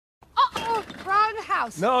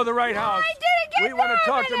house. No, the right house. I didn't get We want to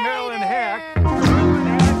talk to Marilyn Heck.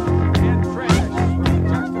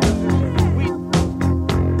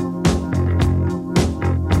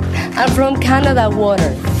 I'm from Canada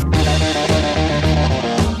Water.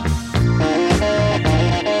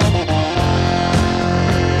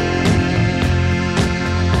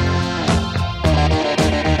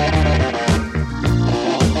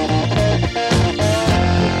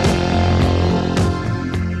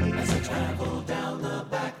 As I travel down the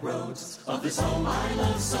back roads of this home I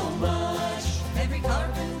love so much, every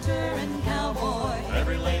carpenter and cowboy,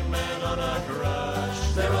 every lame man on a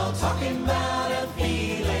crush, they're all talking about a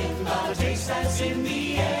feeling, about a taste that's in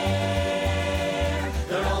the air.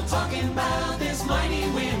 They're all talking about this mighty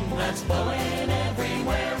wind that's blowing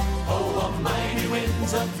everywhere. Oh, a mighty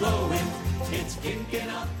wind's a-blowing, it's kicking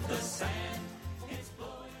up the sand.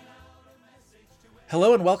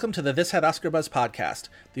 Hello and welcome to the This Had Oscar Buzz podcast,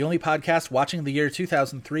 the only podcast watching the year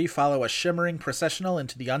 2003 follow a shimmering processional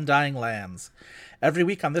into the undying lands. Every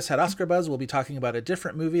week on This Had Oscar Buzz, we'll be talking about a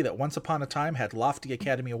different movie that once upon a time had lofty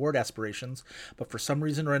Academy Award aspirations, but for some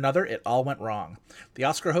reason or another, it all went wrong. The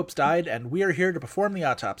Oscar hopes died, and we are here to perform the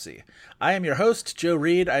autopsy. I am your host, Joe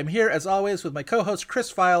Reed. I'm here, as always, with my co-host, Chris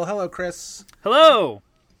File. Hello, Chris. Hello!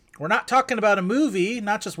 We're not talking about a movie,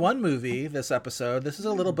 not just one movie this episode. This is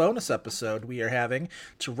a little bonus episode we are having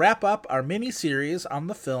to wrap up our mini-series on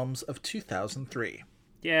the films of 2003.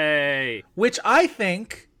 Yay! Which I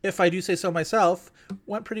think, if I do say so myself,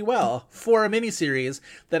 went pretty well for a mini-series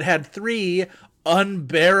that had 3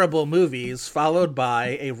 unbearable movies followed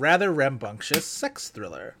by a rather rambunctious sex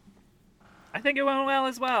thriller. I think it went well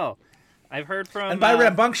as well. I've heard from... And by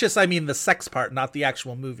rambunctious, I mean the sex part, not the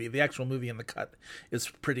actual movie. The actual movie in the cut is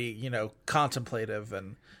pretty, contemplative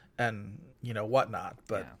and whatnot.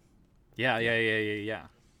 But Yeah.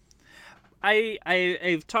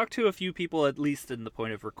 I've talked to a few people, at least in the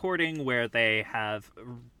point of recording, where they have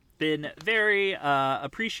been very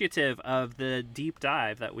appreciative of the deep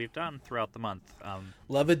dive that we've done throughout the month.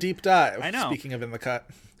 Love a deep dive. I know. Speaking of in the cut.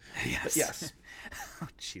 Yes. But yes. Oh,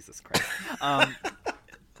 Jesus Christ.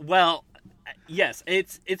 Well, yes,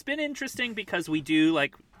 it's been interesting because we do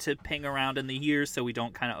like to ping around in the years so we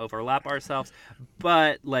don't kind of overlap ourselves.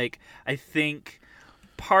 But I think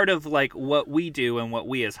part of what we do and what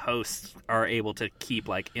we as hosts are able to keep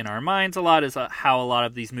in our minds a lot is how a lot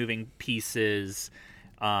of these moving pieces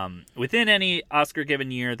within any Oscar given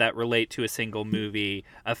year that relate to a single movie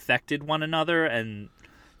affected one another. And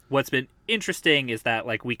what's been interesting is that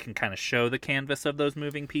we can kind of show the canvas of those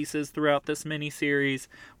moving pieces throughout this mini-series,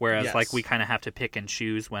 whereas Yes. we kind of have to pick and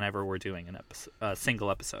choose whenever we're doing a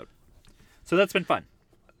single episode. So that's been fun.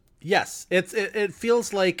 Yes, it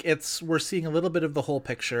feels like we're seeing a little bit of the whole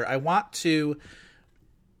picture. I want to,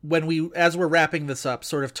 as we're wrapping this up,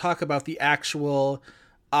 sort of talk about the actual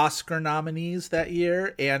Oscar nominees that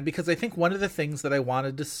year, and because I think one of the things that I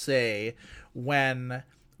wanted to say when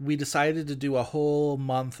we decided to do a whole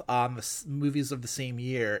month on the movies of the same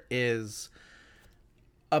year is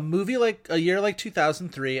a movie a year like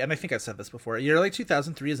 2003, and I think I said this before, a year like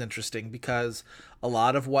 2003 is interesting because a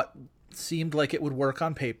lot of what seemed like it would work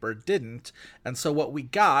on paper didn't, and so what we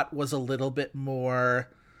got was a little bit more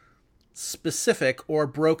specific or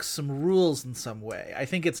broke some rules in some way. I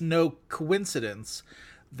think it's no coincidence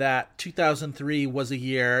that 2003 was a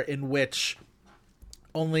year in which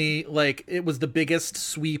only it was the biggest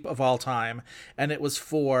sweep of all time, and it was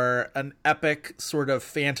for an epic sort of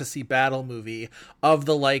fantasy battle movie of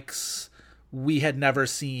the likes we had never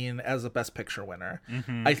seen as a Best Picture winner.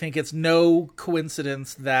 Mm-hmm. I think it's no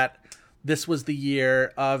coincidence that this was the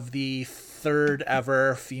year of the 3rd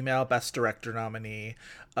ever female Best Director nominee,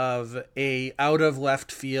 of a out of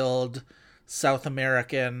left field South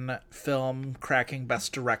American film cracking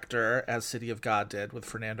Best Director, as City of God did with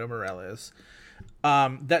Fernando Meirelles.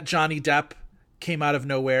 That Johnny Depp came out of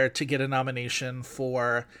nowhere to get a nomination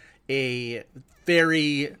for a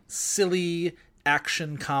very silly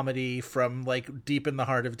action comedy from deep in the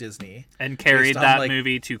heart of Disney. And carried that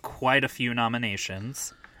movie to quite a few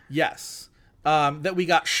nominations. Yes. That we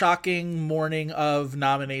got shocking morning of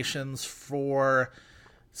nominations for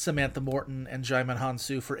Samantha Morton and Djimon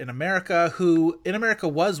Hounsou for In America, who In America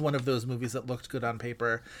was one of those movies that looked good on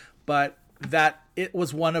paper, but that it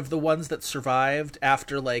was one of the ones that survived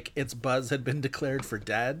after its buzz had been declared for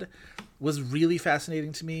dead was really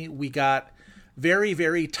fascinating to me. We got very,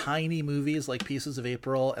 very tiny movies like Pieces of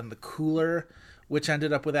April and The Cooler, which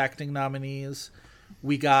ended up with acting nominees.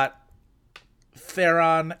 We got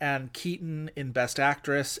Theron and Keaton in Best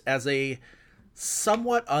Actress as a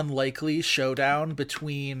somewhat unlikely showdown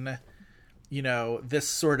between, this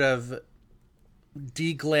sort of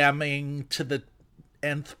deglamming to the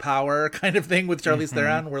nth power kind of thing with Charlize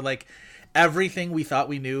Theron, where like everything we thought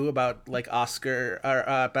we knew about like Oscar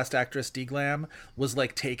or Best Actress D-Glam was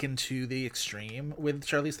like taken to the extreme with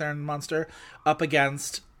Charlize Theron and Monster, up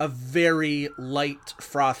against a very light,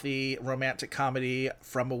 frothy romantic comedy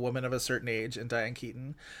from a woman of a certain age in Diane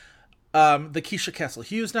Keaton. The Keisha Castle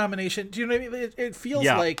Hughes nomination. Do you know what I mean? It feels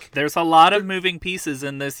like there's a lot of moving pieces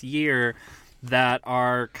in this year that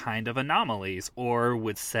are kind of anomalies, or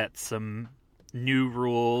would set some new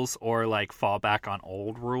rules, or like fall back on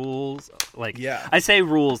old rules. Like, I say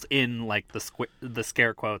rules in like the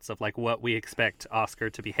scare quotes of like what we expect Oscar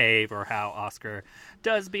to behave or how Oscar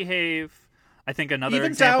does behave. I think another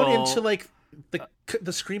even example, down into like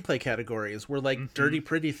the screenplay categories, where like Dirty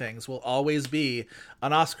Pretty Things will always be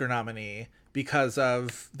an Oscar nominee because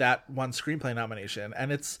of that one screenplay nomination,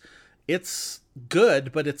 and it's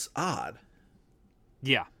good, but it's odd.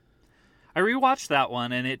 Yeah. I rewatched that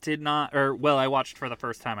one, and it did not, or, well, I watched for the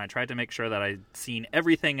first time. I tried to make sure that I'd seen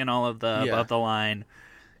everything in all of the above-the-line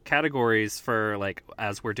categories for, like,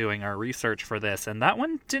 as we're doing our research for this, and that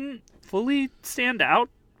one didn't fully stand out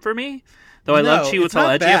for me, though I love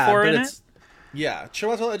Chiwetel Ejiofor in it. Yeah,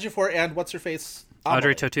 Chiwetel Ejiofor and what's-her-face?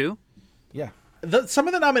 Audrey Tautou? Yeah. Some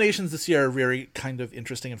of the nominations this year are very kind of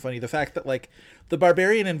interesting and funny. The fact that, like, The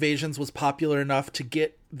Barbarian Invasions was popular enough to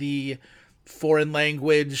get the foreign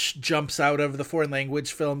language jumps out of the foreign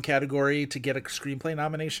language film category to get a screenplay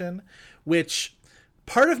nomination, which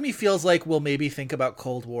part of me feels like we'll maybe think about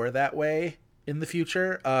Cold War that way in the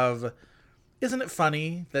future of, isn't it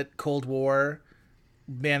funny that Cold War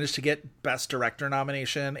managed to get Best Director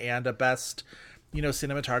nomination and a Best,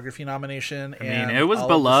 cinematography nomination? I mean, it was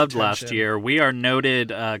beloved last year. We are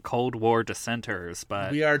noted Cold War dissenters,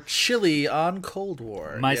 but we are chilly on Cold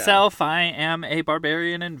War. Myself, I am a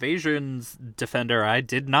Barbarian Invasions defender. I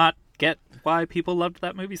did not get why people loved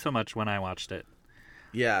that movie so much when I watched it.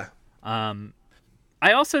 Yeah.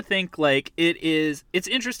 I also think like it's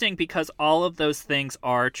interesting because all of those things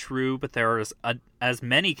are true, but there are as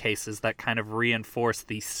many cases that kind of reinforce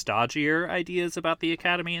the stodgier ideas about the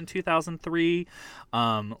Academy in 2003.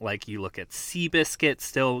 Like you look at Seabiscuit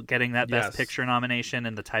still getting that Best Picture nomination,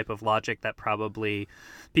 and the type of logic that probably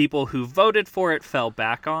people who voted for it fell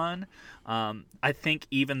back on. I think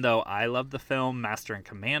even though I love the film, Master and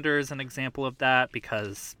Commander is an example of that,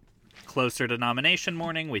 because closer to nomination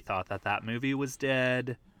morning, we thought that movie was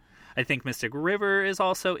dead. I think Mystic River is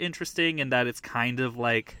also interesting in that it's kind of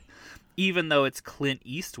like, even though it's Clint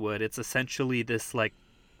Eastwood, it's essentially this like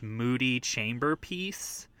moody chamber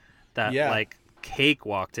piece that like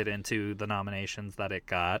cakewalked it into the nominations that it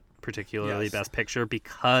got, particularly Best Picture,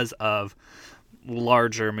 because of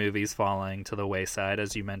larger movies falling to the wayside,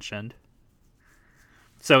 as you mentioned.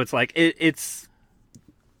 So it's like it's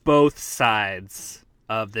both sides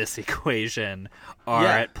of this equation are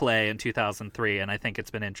at play in 2003, and I think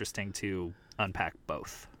it's been interesting to unpack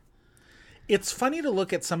both. It's funny to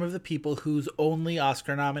look at some of the people whose only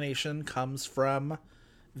Oscar nomination comes from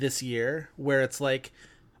this year, where it's like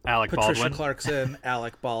Patricia Clarkson,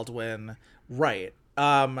 Alec Baldwin, right?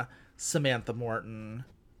 Samantha Morton.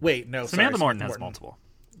 Wait, no, Samantha Morton has multiple.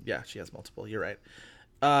 Yeah, she has multiple. You're right.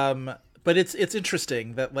 But it's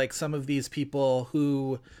interesting that like some of these people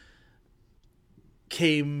who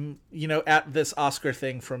came, at this Oscar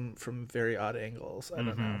thing from very odd angles. I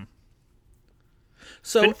don't know.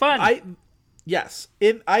 So been fun.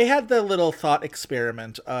 I had the little thought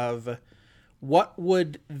experiment of what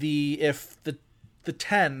would if the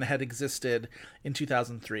 10 had existed in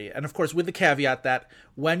 2003, and of course with the caveat that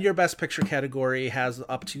when your Best Picture category has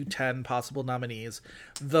up to 10 possible nominees,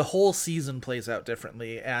 the whole season plays out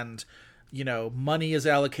differently, and money is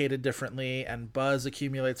allocated differently and buzz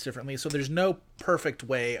accumulates differently. So there's no perfect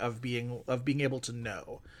way of being able to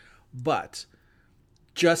know. But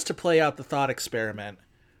just to play out the thought experiment,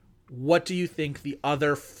 what do you think the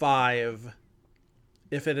other 5,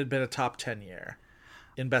 if it had been a top 10 year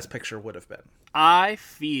in Best Picture, would have been? I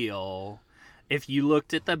feel if you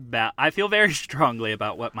looked at I feel very strongly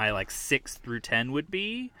about what my like 6 through 10 would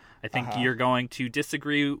be. I think you're going to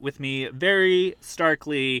disagree with me very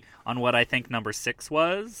starkly on what I think number 6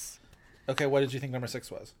 was. Okay, what did you think number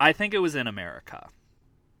 6 was? I think it was In America.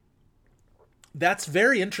 That's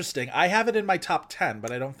very interesting. I have it in my top 10,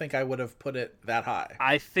 but I don't think I would have put it that high.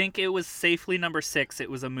 I think it was safely number 6.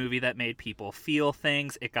 It was a movie that made people feel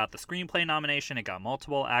things. It got the screenplay nomination. It got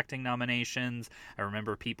multiple acting nominations. I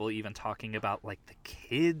remember people even talking about like the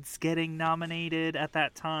kids getting nominated at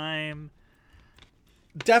that time.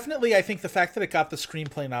 Definitely, I think the fact that it got the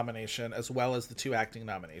screenplay nomination as well as the 2 acting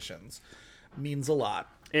nominations means a lot.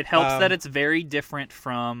 It helps that it's very different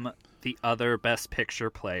from the other Best Picture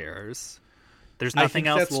players. There's nothing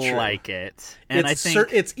else like it. And I think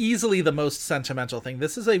it's easily the most sentimental thing.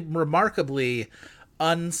 This is a remarkably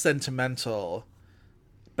unsentimental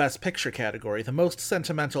Best Picture category. The most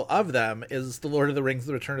sentimental of them is The Lord of the Rings: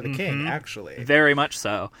 The Return of the King, actually. Very much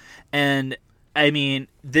so. And I mean,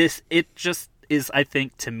 it just is, I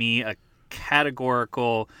think, to me, a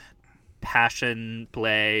categorical passion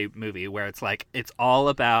play movie where it's like, it's all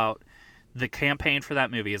about, the campaign for that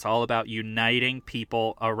movie is all about uniting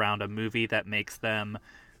people around a movie that makes them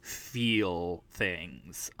feel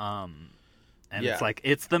things. It's like,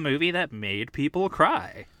 it's the movie that made people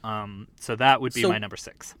cry. So that would be my number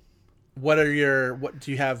 6. What do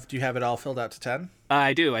you have it all filled out to 10?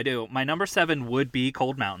 I do. My number 7 would be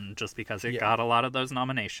Cold Mountain, just because it got a lot of those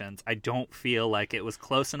nominations. I don't feel like it was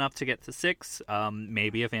close enough to get to 6.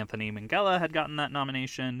 Maybe if Anthony Minghella had gotten that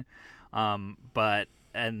nomination.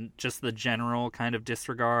 And just the general kind of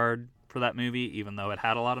disregard for that movie, even though it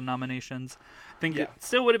had a lot of nominations. I think it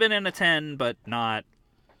still would have been in a 10, but not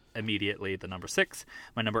immediately the number 6.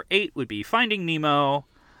 My number 8 would be Finding Nemo.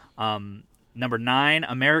 Number 9,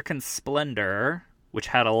 American Splendor, which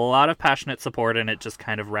had a lot of passionate support, and it just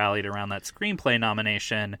kind of rallied around that screenplay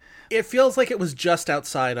nomination. It feels like it was just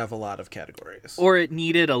outside of a lot of categories. Or it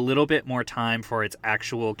needed a little bit more time for its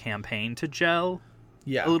actual campaign to gel.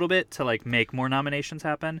 A little bit to like make more nominations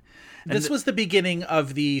happen. And this was the beginning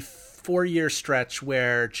of the 4-year stretch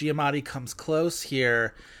where Giamatti comes close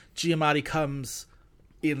here. Giamatti comes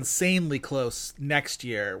insanely close next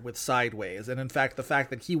year with Sideways. And in fact, the fact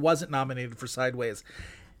that he wasn't nominated for Sideways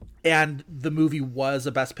and the movie was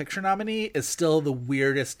a Best Picture nominee is still the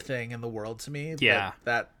weirdest thing in the world to me.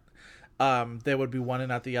 That there would be one and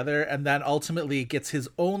not the other. And then ultimately gets his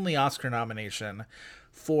only Oscar nomination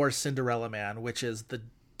for Cinderella Man, which is the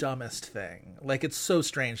dumbest thing. Like, it's so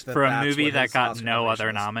strange that for a movie that got no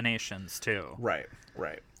other nominations too. Right.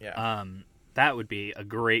 Yeah. That would be a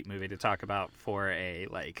great movie to talk about for a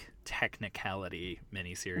like technicality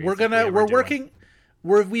miniseries. We've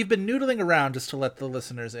been noodling around, just to let the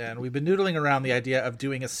listeners in. We've been noodling around the idea of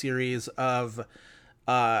doing a series of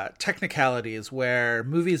technicalities where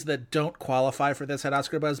movies that don't qualify for this had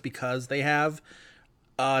Oscar buzz because they have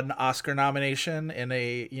an Oscar nomination in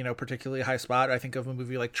a particularly high spot. I think of a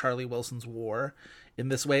movie like Charlie Wilson's War in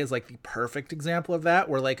this way is like the perfect example of that,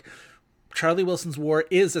 where like Charlie Wilson's War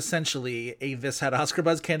is essentially a This Had Oscar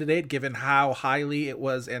Buzz candidate, given how highly it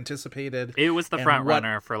was anticipated. It was the front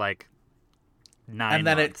runner for like 9 months. And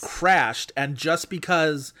then it crashed, and just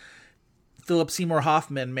because Philip Seymour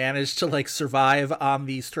Hoffman managed to like survive on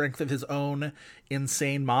the strength of his own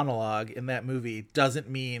insane monologue in that movie doesn't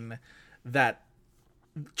mean that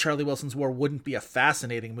Charlie Wilson's War wouldn't be a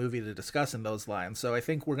fascinating movie to discuss in those lines. So I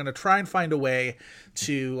think we're going to try and find a way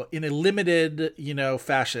to, in a limited,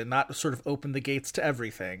 fashion, not sort of open the gates to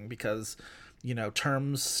everything, because,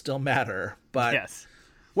 terms still matter. But yes,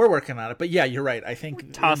 we're working on it. But yeah, you're right. I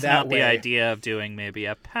think tossing out the idea of doing maybe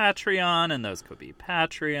a Patreon, and those could be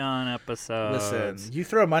Patreon episodes. Listen, you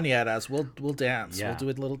throw money at us, we'll dance. Yeah. We'll do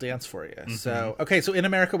a little dance for you. Mm-hmm. So, okay, so In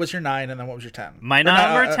America was your 9, and then what was your 10? My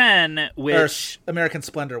number 10, which... American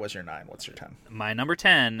Splendor was your 9. What's your 10? My number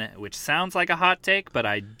 10, which sounds like a hot take, but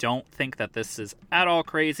I don't think that this is at all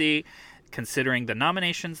crazy. Considering the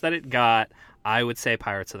nominations that it got, I would say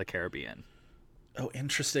Pirates of the Caribbean. Oh,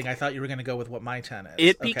 interesting. I thought you were going to go with what my 10 is.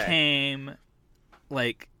 It became,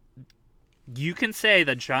 like, you can say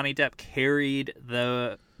that Johnny Depp carried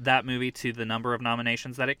that movie to the number of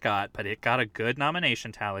nominations that it got, but it got a good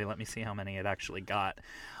nomination tally. Let me see how many it actually got.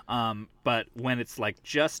 But when it's, like,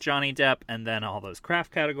 just Johnny Depp and then all those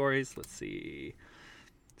craft categories, let's see.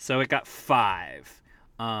 So it got 5.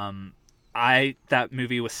 That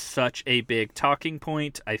movie was such a big talking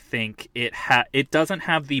point. I think it doesn't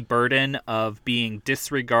have the burden of being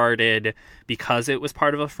disregarded because it was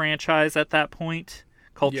part of a franchise at that point,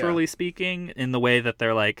 culturally speaking, in the way that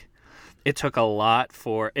they're like, it took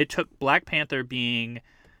Black Panther being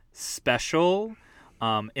special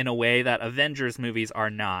in a way that Avengers movies are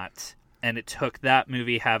not. And it took that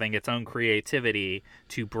movie having its own creativity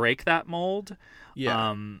to break that mold.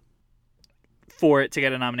 Yeah. For it to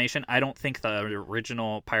get a nomination. I don't think the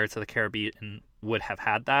original Pirates of the Caribbean would have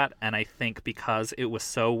had that, and I think because it was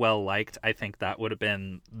so well liked, I think that would have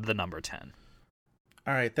been the number 10.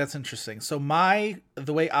 All right, that's interesting. So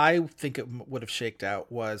the way I think it would have shaked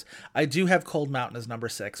out was I do have Cold Mountain as number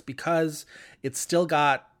 6 because it's still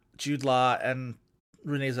got Jude Law and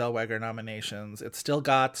Renee Zellweger nominations. It's still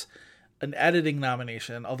got an editing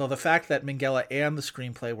nomination, although the fact that Minghella and the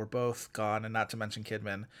screenplay were both gone, and not to mention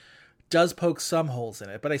Kidman, does poke some holes in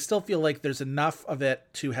it, but I still feel like there's enough of it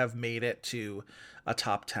to have made it to a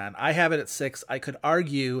top 10. I have it at 6. I could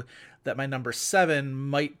argue that my number 7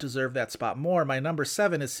 might deserve that spot more. My number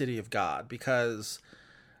 7 is City of God, because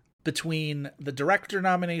between the director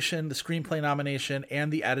nomination, the screenplay nomination,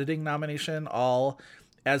 and the editing nomination, all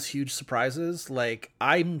as huge surprises, like,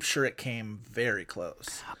 I'm sure it came very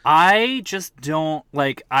close. I just don't,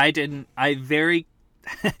 like, I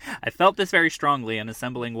felt this very strongly in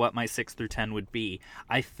assembling what my 6 through 10 would be.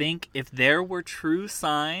 I think if there were true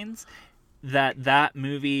signs that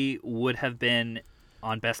movie would have been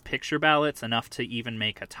on Best Picture ballots enough to even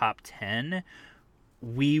make a top 10,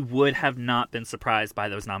 we would have not been surprised by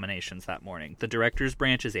those nominations that morning. The director's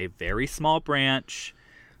branch is a very small branch.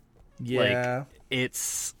 Yeah.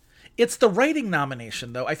 Like, it's the writing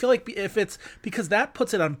nomination, though. I feel like if it's because that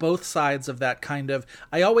puts it on both sides of that kind of.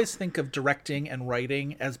 I always think of directing and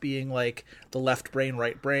writing as being like the left brain,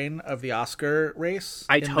 right brain of the Oscar race.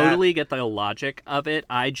 I totally get the logic of it.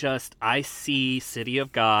 I see City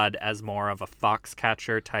of God as more of a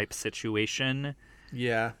Foxcatcher type situation.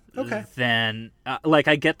 Yeah. Okay. Then,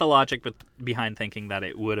 I get the logic behind thinking that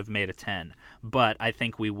it would have made a 10, but I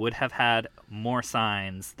think we would have had more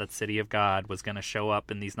signs that City of God was going to show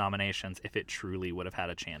up in these nominations if it truly would have had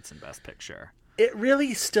a chance in Best Picture. It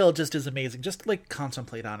really still just is amazing. Just like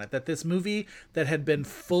contemplate on it, that this movie that had been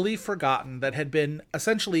fully forgotten, that had been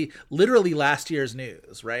essentially literally last year's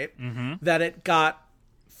news, right? Mm-hmm. That it got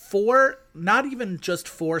 4, not even just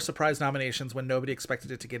 4 surprise nominations when nobody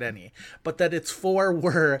expected it to get any, but that its 4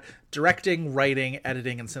 were directing, writing,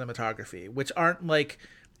 editing, and cinematography, which aren't like,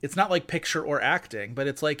 it's not like picture or acting, but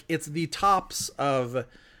it's like, it's the tops of,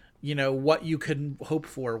 what you can hope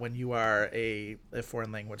for when you are a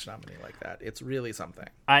foreign language nominee like that. It's really something.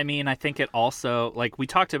 I mean, I think it also, like, we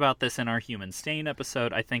talked about this in our Human Stain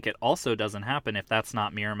episode, I think it also doesn't happen if that's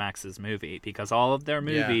not Miramax's movie, because all of their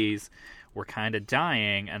movies were kind of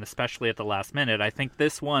dying, and especially at the last minute. I think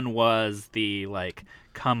this one was the, like,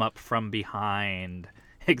 come up from behind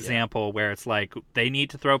example where it's like they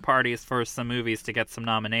need to throw parties for some movies to get some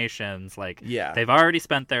nominations. Like, they've already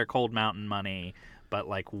spent their Cold Mountain money, but,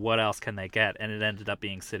 like, what else can they get? And it ended up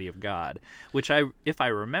being City of God, which, if I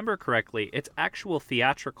remember correctly, its actual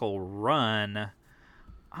theatrical run,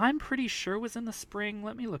 I'm pretty sure was in the spring.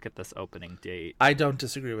 Let me look at this opening date. I don't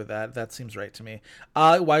disagree with that. That seems right to me.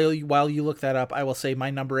 While you look that up, I will say my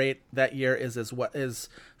number 8 that year is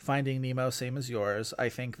Finding Nemo, same as yours. I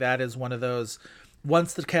think that is one of those.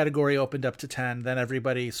 Once the category opened up to 10, then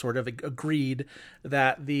everybody sort of agreed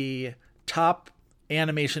that the top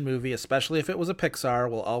animation movie, especially if it was a Pixar,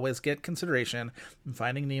 will always get consideration. And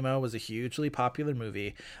Finding Nemo was a hugely popular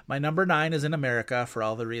movie. My number 9 is In America, for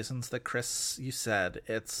all the reasons that Chris, you said.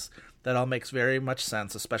 That all makes very much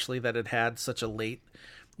sense, especially that it had such a late,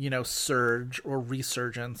 surge or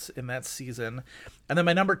resurgence in that season. And then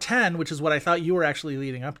my number 10, which is what I thought you were actually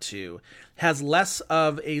leading up to, has less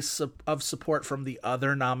of support from the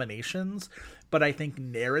other nominations, but I think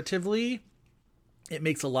narratively it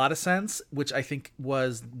makes a lot of sense, which I think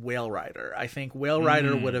was Whale Rider. I think Whale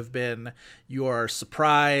Rider would have been your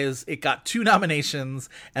surprise. It got 2 nominations,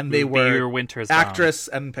 and they were Winter's actress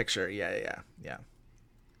and picture. Yeah.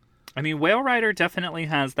 I mean, Whale Rider definitely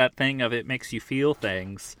has that thing of it makes you feel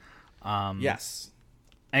things. Yes.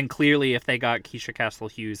 And clearly, if they got Keisha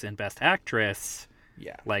Castle-Hughes in Best Actress,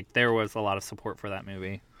 like, there was a lot of support for that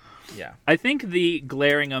movie. Yeah. I think the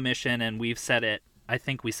glaring omission, and we've said it, I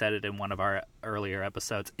think we said it in one of our earlier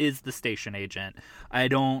episodes, is the station agent.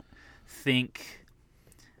 Again,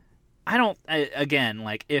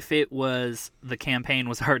 like, if it was, the campaign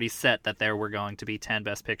was already set that there were going to be 10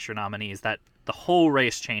 Best Picture nominees, that the whole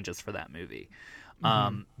race changes for that movie.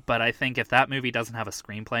 But I think if that movie doesn't have a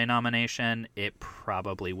screenplay nomination, it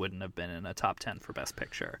probably wouldn't have been in a top 10 for Best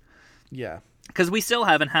Picture. Yeah. Because we still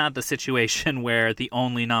haven't had the situation where the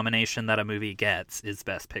only nomination that a movie gets is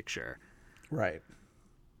Best Picture. Right.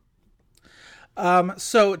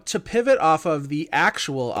 So to pivot off of the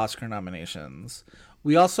actual Oscar nominations,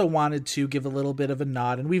 we also wanted to give a little bit of a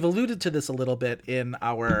nod, and we've alluded to this a little bit in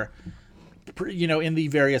our, in the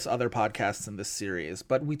various other podcasts in this series,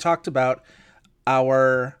 but we talked about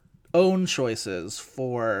our own choices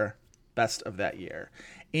for best of that year.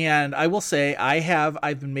 And I will say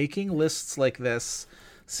I've been making lists like this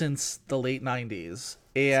since the late 90s.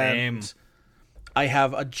 And Same. I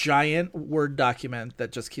have a giant Word document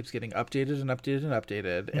that just keeps getting updated and updated and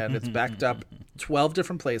updated, and it's backed up 12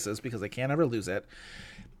 different places because I can't ever lose it.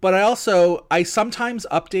 But I sometimes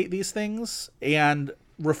update these things and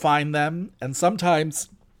refine them, and sometimes,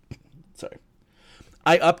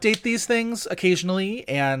 I update these things occasionally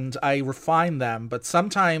and I refine them, but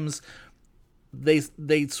sometimes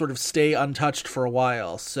they sort of stay untouched for a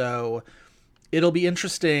while. So it'll be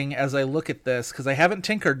interesting as I look at this, because I haven't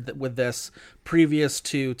tinkered with this previous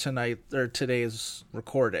to today's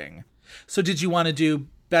recording. So did you want to do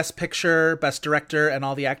Best Picture, Best Director, and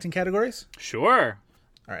all the acting categories? Sure.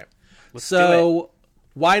 All right. Let's do it.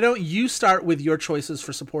 Why don't you start with your choices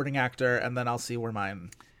for supporting actor, and then I'll see where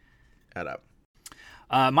mine add up.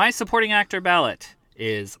 My supporting actor ballot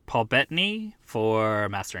is Paul Bettany for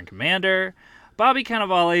Master and Commander, Bobby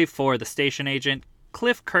Cannavale for The Station Agent,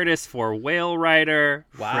 Cliff Curtis for Whale Rider,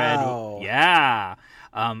 Wow.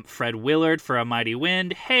 Fred Willard for A Mighty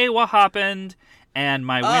Wind, Hey, What Happened, and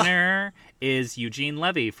my winner is Eugene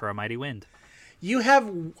Levy for A Mighty Wind. You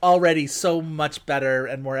have already so much better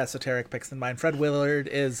and more esoteric picks than mine. Fred Willard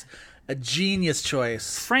is a genius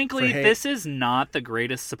choice. Frankly, this is not the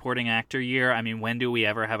greatest supporting actor year. I mean, when do we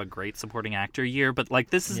ever have a great supporting actor year? But, like,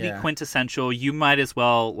 this is the quintessential. You might as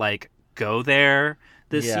well, like, go there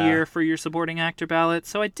this year for your supporting actor ballot.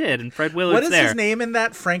 So I did, and Fred Willard's there. What is his name in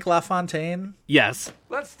that? Frank LaFontaine? Yes.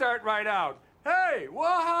 Let's start right out. Hey,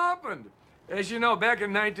 what happened? As you know, back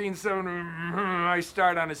in 1970, I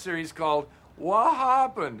started on a series called What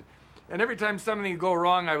Happened? And every time something would go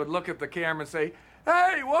wrong, I would look at the camera and say,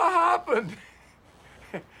 hey, what happened?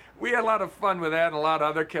 We had a lot of fun with that and a lot of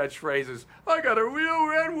other catchphrases. I got a real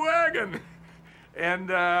red wagon.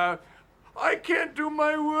 And I can't do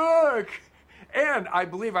my work. And I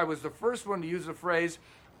believe I was the first one to use the phrase,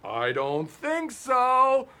 I don't think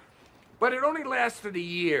so. But it only lasted a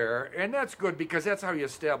year, and that's good because that's how you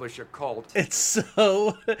establish a cult. It's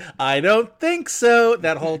so I don't think so.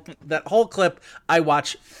 That whole clip I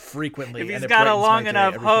watch frequently. If he's got a long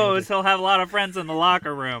enough hose, he'll have a lot of friends in the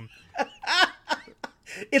locker room.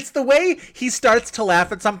 It's the way he starts to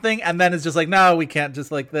laugh at something and then is just like, no, we can't.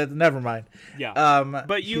 Just like that. Never mind. Yeah.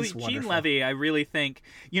 But Eugene Levy, I really think,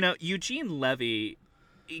 Eugene Levy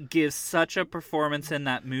gives such a performance in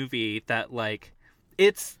that movie that, like,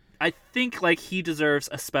 I think, like, he deserves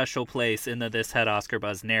a special place in the This Had Oscar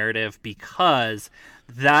Buzz narrative because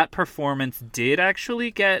that performance did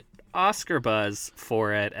actually get Oscar buzz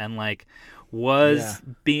for it and, like, was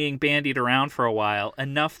being bandied around for a while,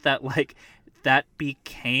 enough that, like, that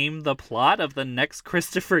became the plot of the next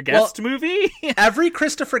Christopher Guest movie. Every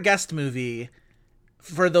Christopher Guest movie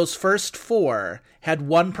for those first 4 had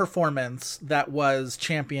one performance that was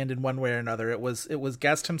championed in one way or another. It was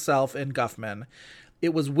Guest himself in Guffman.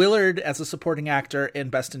 It was Willard as a supporting actor in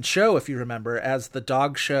Best in Show, if you remember, as the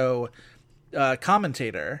dog show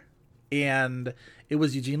commentator. And it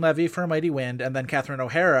was Eugene Levy for A Mighty Wind, and then Catherine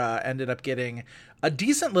O'Hara ended up getting a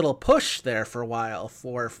decent little push there for a while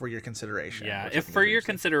for Your Consideration. Yeah, if For Your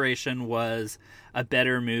Consideration was a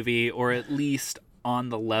better movie, or at least on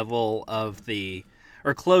the level of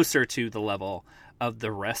or closer to the level of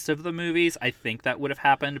the rest of the movies, I think that would have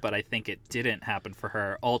happened, but I think it didn't happen for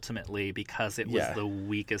her ultimately because it was the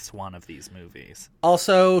weakest one of these movies.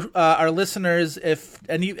 Also, our listeners,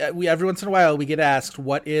 every once in a while we get asked,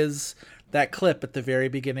 what is that clip at the very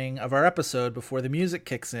beginning of our episode before the music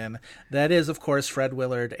kicks in? That is, of course, Fred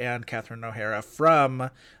Willard and Catherine O'Hara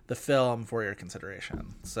from the film For Your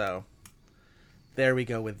Consideration. So there we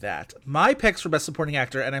go with that. My picks for Best Supporting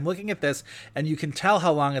Actor, and I'm looking at this, and you can tell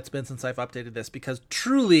how long it's been since I've updated this, because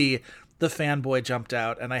truly the fanboy jumped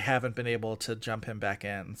out, and I haven't been able to jump him back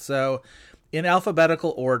in. So, in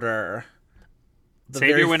alphabetical order,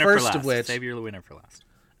 Save your winner for last.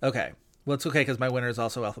 Okay. Well, it's okay, because my winner is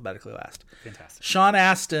also alphabetically last. Fantastic. Sean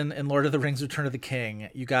Astin in Lord of the Rings Return of the King.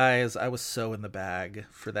 You guys, I was so in the bag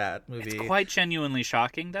for that movie. It's quite genuinely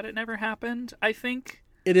shocking that it never happened, I think.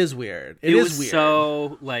 It is weird. It was weird.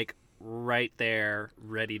 So, like, right there,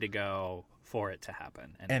 ready to go for it to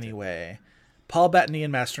happen. Anyway, Paul Bettany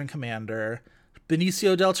in Master and Commander,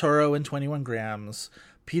 Benicio del Toro in 21 Grams,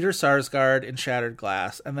 Peter Sarsgaard in Shattered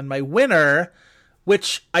Glass, and then my winner,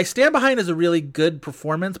 which I stand behind as a really good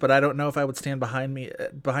performance, but I don't know if I would stand behind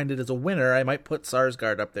it as a winner. I might put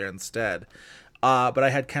Sarsgaard up there instead. But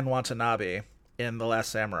I had Ken Watanabe in The Last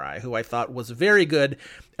Samurai, who I thought was very good.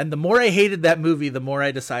 And the more I hated that movie, the more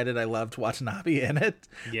I decided I loved Watanabe in it.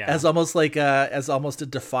 Yeah. As almost a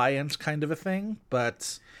defiant kind of a thing.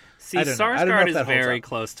 But see, Sarsgaard is very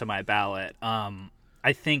close to my ballot.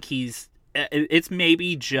 I think it's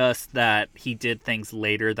maybe just that he did things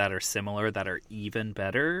later that are similar, that are even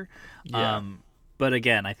better. Yeah. But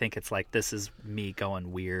again, I think it's like, this is me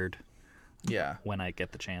going weird. Yeah. When I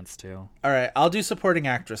get the chance to. All right, I'll do supporting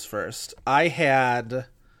actress first. I had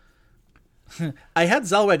I had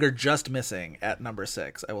Zellweger just missing at number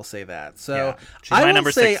 6. I will say that. So Yeah. She's I my will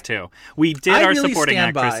number say 6 too. We did I our really supporting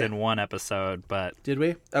stand actress by- in one episode, but Did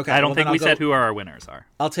we? Okay. I don't well, think then we I'll said go- who our winners are.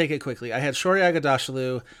 I'll take it quickly. I had Shori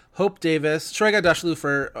Agudashloo, Hope Davis, Shori Agudashloo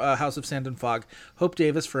for House of Sand and Fog, Hope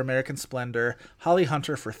Davis for American Splendor, Holly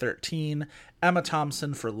Hunter for 13, Emma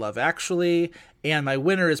Thompson for Love Actually, and my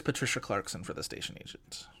winner is Patricia Clarkson for The Station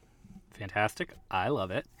Agent. Fantastic. I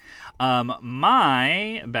love it.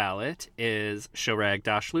 My ballot is Shorag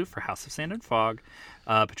Dashlu for House of Sand and Fog,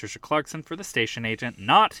 Patricia Clarkson for The Station Agent,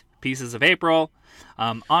 not Pieces of April,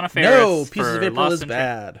 Anna Faris No, Pieces for of April Lost is in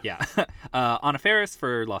bad. Yeah. Anna Faris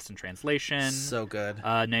for Lost in Translation. So good.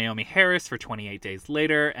 Naomi Harris for 28 Days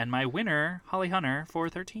Later, and my winner, Holly Hunter, for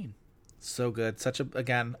 13. So good. Such a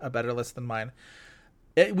better list than mine.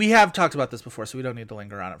 We have talked about this before, so we don't need to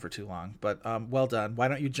linger on it for too long. But well done. Why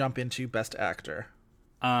don't you jump into Best Actor?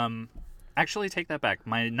 Actually, take that back.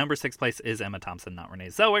 My number 6 place is Emma Thompson, not Renee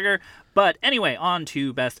Zellweger. But anyway, on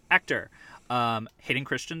to Best Actor. Hayden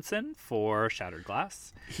Christensen for Shattered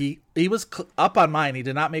Glass. He was up on mine. He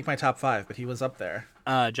did not make my top 5, but he was up there.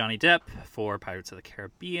 Johnny Depp for Pirates of the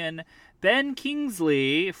Caribbean. Ben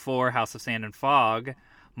Kingsley for House of Sand and Fog.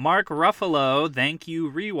 Mark Ruffalo, thank you,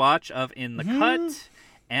 rewatch of In the Cut.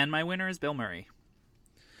 And my winner is Bill Murray.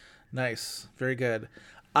 Nice. Very good.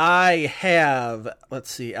 I have, let's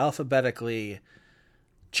see, alphabetically,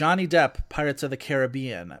 Johnny Depp, Pirates of the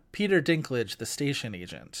Caribbean, Peter Dinklage, The Station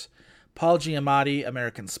Agent, Paul Giamatti,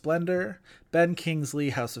 American Splendor, Ben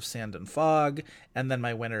Kingsley, House of Sand and Fog, and then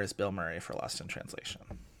my winner is Bill Murray for Lost in Translation.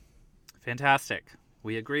 Fantastic.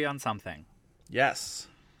 We agree on something. Yes.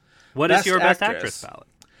 What is your Best Actress ballot?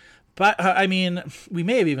 But, I mean, we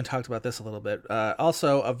may have even talked about this a little bit.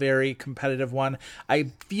 Also, a very competitive one.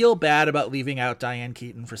 I feel bad about leaving out Diane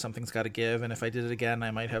Keaton for Something's Gotta Give, and if I did it again,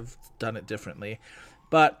 I might have done it differently.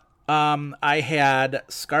 But I had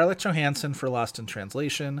Scarlett Johansson for Lost in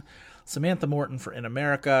Translation, Samantha Morton for In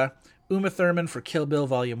America, Uma Thurman for Kill Bill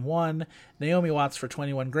Volume 1, Naomi Watts for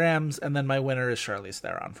 21 Grams, and then my winner is Charlize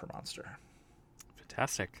Theron for Monster.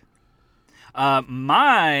 Fantastic.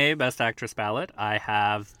 My Best Actress ballot, I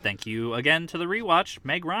have, thank you again to the rewatch,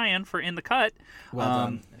 Meg Ryan for In the Cut. Well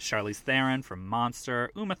done. Charlize Theron for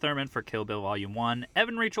Monster, Uma Thurman for Kill Bill Volume 1,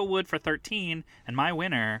 Evan Rachel Wood for 13, and my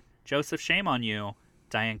winner, Joseph Shame on You,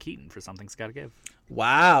 Diane Keaton for Something's Gotta Give.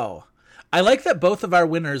 Wow. I like that both of our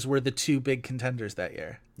winners were the 2 big contenders that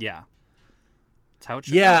year. Yeah. That's how it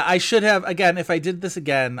should Yeah, be. I should have, again, if I did this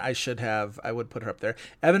again, I would put her up there.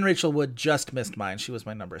 Evan Rachel Wood just missed mine. She was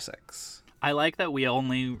my number 6. I like that we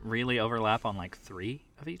only really overlap on like 3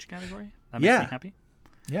 of each category. That makes me happy.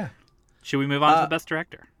 Yeah. Should we move on to the Best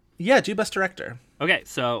Director? Yeah, do Best Director. Okay,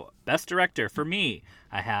 so Best Director for me,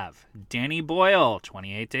 I have Danny Boyle,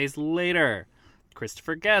 28 Days Later,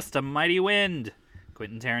 Christopher Guest, A Mighty Wind,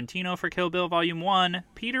 Quentin Tarantino for Kill Bill Volume 1,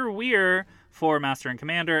 Peter Weir for Master and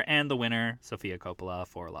Commander, and the winner, Sofia Coppola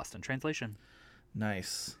for Lost in Translation.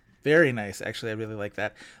 Nice. Very nice. Actually, I really like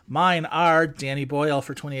that. Mine are Danny Boyle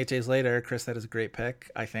for 28 Days Later. Chris, that is a great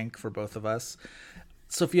pick, I think, for both of us.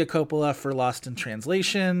 Sofia Coppola for Lost in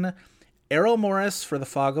Translation. Errol Morris for The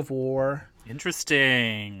Fog of War.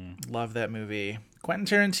 Interesting. Love that movie. Quentin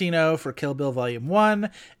Tarantino for Kill Bill Volume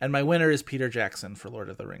 1. And my winner is Peter Jackson for Lord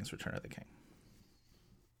of the Rings, Return of the King.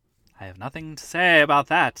 I have nothing to say about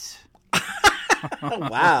that.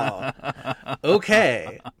 Wow.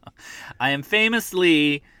 Okay. I am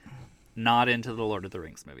famously not into the Lord of the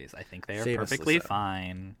Rings movies. I think they are Famously perfectly so.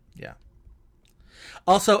 fine. Yeah.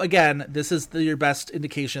 Also, again, this is your best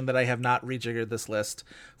indication that I have not rejiggered this list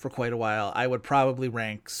for quite a while. I would probably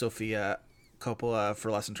rank Sofia Coppola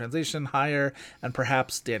for Lost in Translation higher, and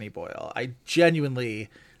perhaps Danny Boyle. I genuinely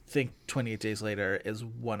think 28 Days Later is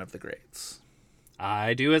one of the greats.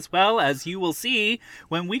 I do as well, as you will see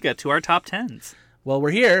when we get to our top 10s. Well,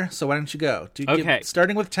 we're here, so why don't you go? Okay.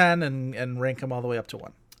 Starting with 10 and rank them all the way up to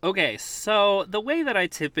 1. Okay, so the way that I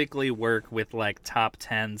typically work with like top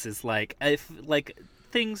 10s is like if like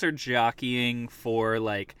things are jockeying for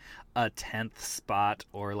like a 10th spot,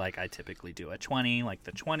 or like I typically do a 20, like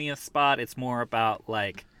the 20th spot. It's more about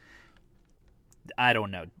like, I don't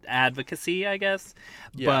know, advocacy, I guess.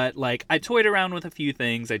 Yeah. But like I toyed around with a few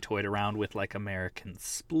things. I toyed around with like American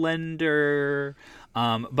Splendor.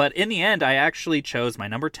 But in the end, I actually chose my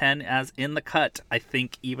number 10 as In the Cut. I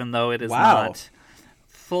think even though it is not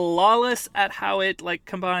flawless at how it like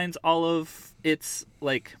combines all of its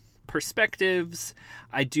like perspectives,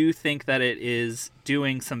 I do think that it is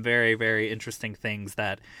doing some very, very interesting things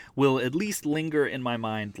that will at least linger in my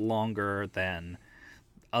mind longer than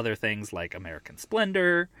other things like American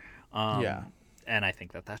Splendor. And I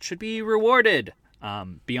think that should be rewarded.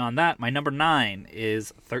 Beyond that, my number 9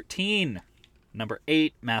 is 13. Number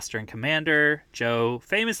 8, Master and Commander. Joe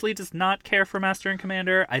famously does not care for Master and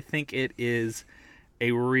Commander. I think it is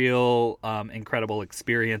a real incredible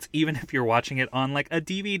experience, even if you're watching it on like a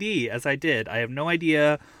DVD, as I did. I have no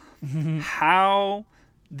idea how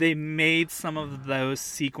they made some of those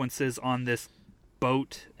sequences on this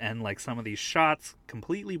boat, and like some of these shots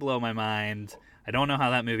completely blow my mind. I don't know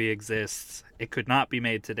how that movie exists. It could not be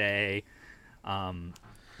made today.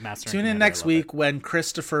 Tune in next week when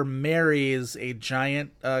Christopher marries a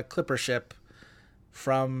giant clipper ship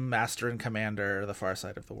from Master and Commander, The Far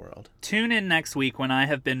Side of the World. Tune in next week when I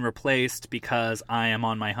have been replaced because I am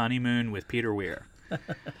on my honeymoon with Peter Weir.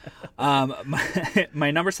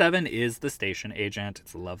 My number 7 is The Station Agent.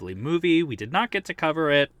 It's a lovely movie. We did not get to cover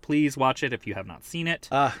it. Please watch it if you have not seen it.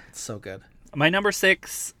 It's so good. My number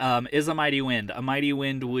 6 is A Mighty Wind. A Mighty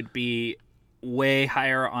Wind would be way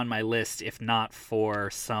higher on my list if not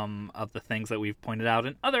for some of the things that we've pointed out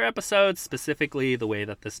in other episodes, specifically the way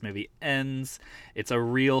that this movie ends. It's a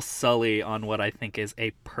real Sully on what I think is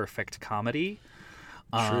a perfect comedy.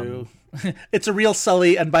 True. It's a real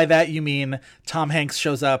Sully, and by that you mean Tom Hanks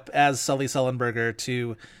shows up as Sully Sullenberger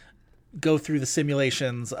to go through the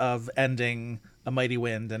simulations of ending A Mighty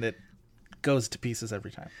Wind, and it goes to pieces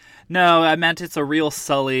every time. No, I meant it's a real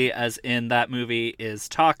Sully, as in that movie is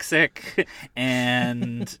toxic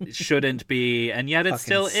and shouldn't be, and yet it Fucking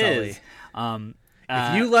still Sully. is.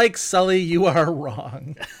 If you like Sully, you are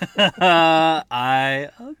wrong. I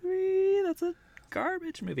agree. That's a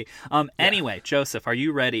garbage movie. Anyway, Joseph, are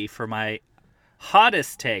you ready for my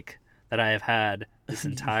hottest take that I have had this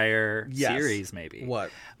entire series, maybe? What?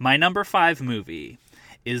 My number 5 movie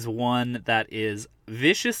is one that is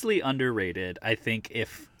viciously underrated. I think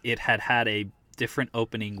if it had a different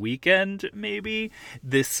opening weekend, maybe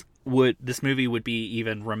this movie would be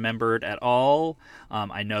even remembered at all.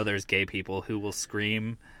 I know there's gay people who will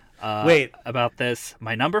scream about this.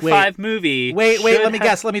 My number 5 movie. Wait, let me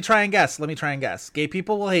guess. Let me try and guess. Gay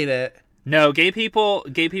people will hate it. No, gay people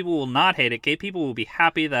will not hate it. Gay people will be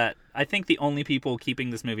happy that I think the only people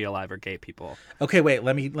keeping this movie alive are gay people. Okay, wait,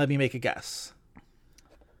 let me make a guess.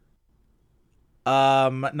 Now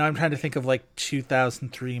I'm trying to think of like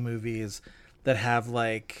 2003 movies that have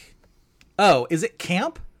like, is it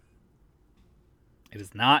Camp? It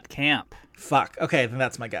is not Camp. Fuck. Okay, then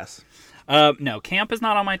that's my guess. No, Camp is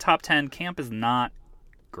not on my top 10. Camp is not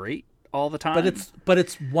great all the time. But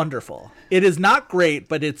it's wonderful. It is not great,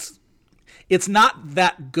 but it's not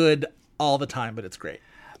that good all the time, but it's great.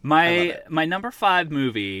 My number 5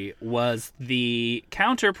 movie was the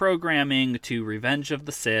counter-programming to Revenge of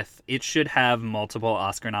the Sith. It should have multiple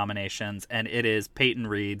Oscar nominations, and it is Peyton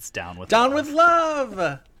Reed's Down with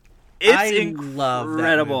Love. It's incredible. Love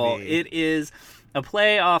that movie. It is a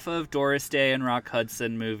play off of Doris Day and Rock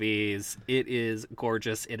Hudson movies. It is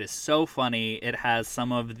gorgeous. It is so funny. It has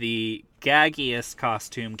some of the gaggiest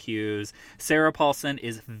costume cues. Sarah Paulson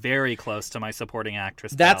is very close to my supporting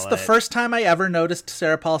actress That's ballot. the first time I ever noticed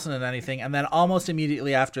Sarah Paulson in anything, and then almost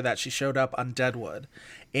immediately after that she showed up on Deadwood.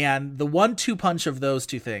 And the 1-2 punch of those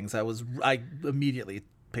two things, I immediately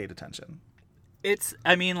paid attention. It's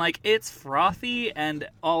frothy and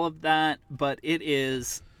all of that, but it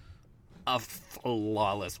is a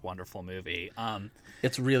flawless, wonderful movie.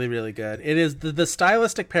 It's really, really good. It is the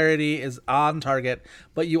stylistic parody is on target,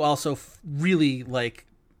 but you also really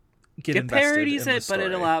get invested it parodies in the it, story. but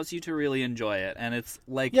it allows you to really enjoy it, and it's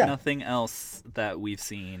nothing else that we've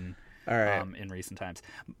seen in recent times.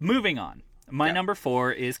 Moving on. My number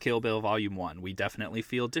 4 is Kill Bill Volume 1. We definitely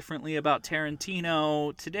feel differently about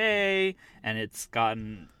Tarantino today, and it's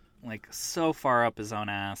gotten so far up his own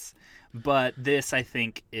ass. But this, I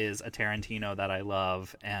think, is a Tarantino that I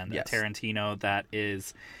love, and a Tarantino that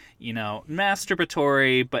is,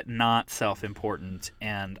 masturbatory but not self-important.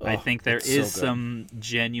 And I think there is some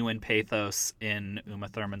genuine pathos in Uma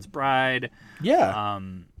Thurman's Bride. Yeah.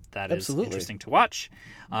 That is interesting to watch.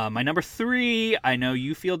 My number 3, I know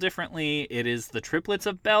you feel differently. It is The Triplets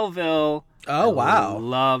of Belleville. Oh, wow. I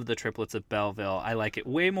love The Triplets of Belleville. I like it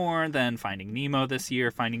way more than Finding Nemo this year.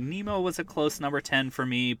 Finding Nemo was a close number 10 for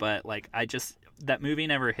me, but that movie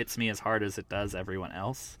never hits me as hard as it does everyone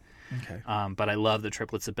else. Okay. But I love The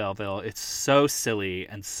Triplets of Belleville. It's so silly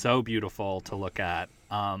and so beautiful to look at.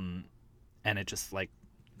 And it just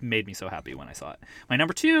made me so happy when I saw it. My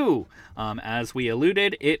number 2, as we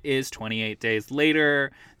alluded, it is 28 Days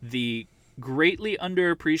Later, the greatly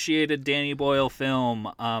underappreciated Danny Boyle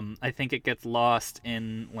film. I think it gets lost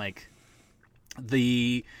in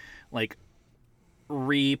the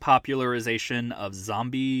repopularization of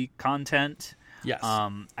zombie content. Yes.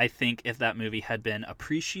 I think if that movie had been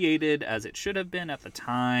appreciated as it should have been at the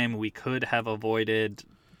time, we could have avoided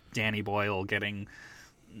Danny Boyle getting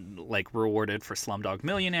like rewarded for Slumdog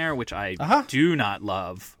Millionaire, which I do not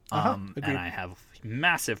love. And I have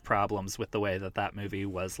massive problems with the way that movie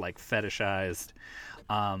was like fetishized.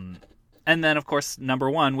 And then, of course,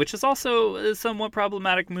 number one, which is also a somewhat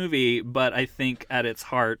problematic movie, but I think at its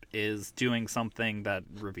heart is doing something that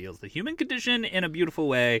reveals the human condition in a beautiful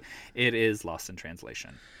way. It is Lost in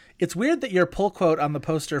Translation. It's weird that your pull quote on the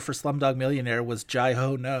poster for Slumdog Millionaire was "Jai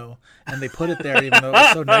Ho No," and they put it there even though it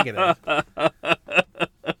was so negative.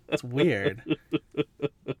 It's weird.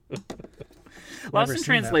 Lost in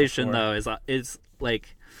Translation, though, is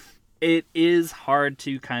like, it is hard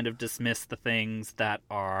to kind of dismiss the things that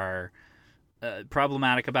are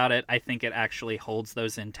problematic about it. I think it actually holds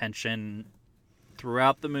those in tension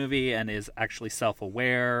throughout the movie and is actually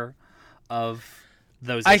self-aware of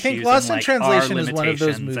those issues. I think Lost in Translation is one of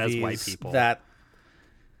those as white movies people. that,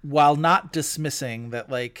 while not dismissing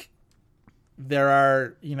that, like, there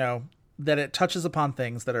are, you know, that it touches upon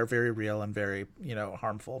things that are very real and very, you know,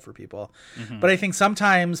 harmful for people. Mm-hmm. But I think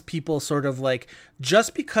sometimes people sort of like,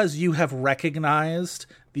 just because you have recognized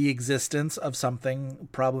the existence of something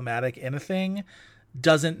problematic in a thing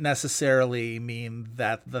doesn't necessarily mean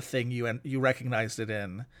that the thing you recognized it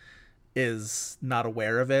in is not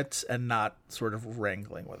aware of it and not sort of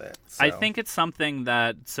wrangling with it. So. I think it's something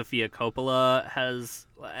that Sofia Coppola has.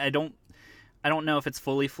 I don't know if it's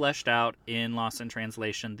fully fleshed out in Lost in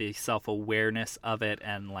Translation, the self-awareness of it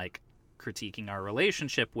and like critiquing our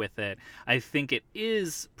relationship with it. I think it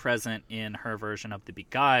is present in her version of The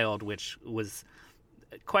Beguiled, which was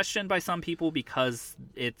questioned by some people because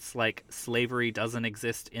it's like slavery doesn't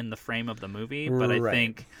exist in the frame of the movie. But I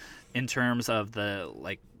think in terms of the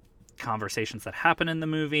like conversations that happen in the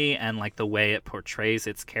movie and like the way it portrays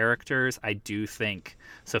its characters, I do think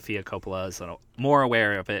Sofia Coppola is more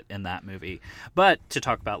aware of it in that movie. But to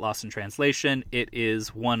talk about Lost in Translation, it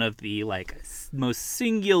is one of the like most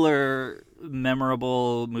singular,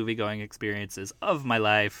 memorable movie-going experiences of my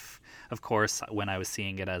life. Of course, when I was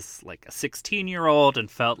seeing it as like a 16-year-old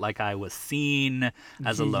and felt like I was seen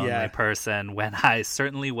as a lonely person when I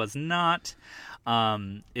certainly was not,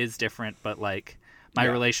 is different. But like, my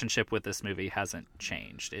relationship with this movie hasn't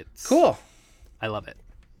changed. It's cool. I love it.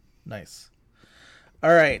 Nice.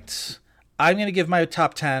 All right. I'm going to give my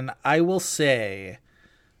top 10. I will say,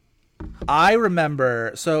 I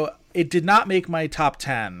remember, so it did not make my top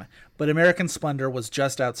 10, but American Splendor was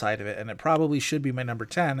just outside of it, and it probably should be my number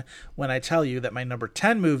 10 when I tell you that my number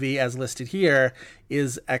 10 movie, as listed here,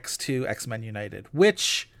 is X2 X-Men United,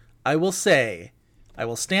 which I will say, I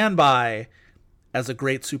will stand by as a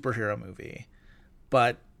great superhero movie.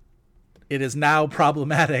 But it is now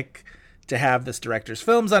problematic to have this director's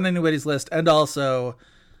films on anybody's list. And also,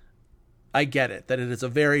 I get it, that it is a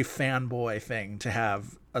very fanboy thing to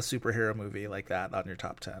have a superhero movie like that on your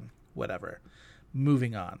top 10. Whatever.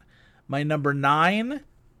 Moving on. My number 9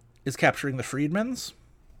 is Capturing the Freedmans,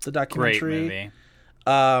 the documentary. Great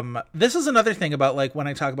movie. This is another thing about, like, when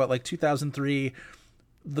I talk about, like, 2003,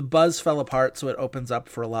 the buzz fell apart, so it opens up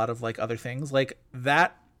for a lot of, like, other things. Like,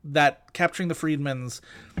 that Capturing the Freedmans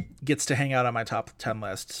gets to hang out on my top 10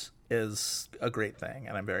 list is a great thing,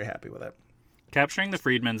 and I'm very happy with it. Capturing the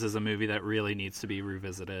Freedmans is a movie that really needs to be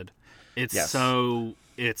revisited. It's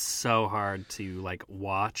so hard to like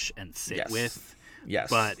watch and sit with. Yes.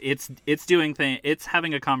 But it's doing it's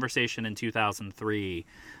having a conversation in 2003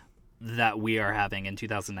 that we are having in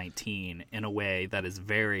 2019 in a way that is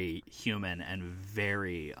very human and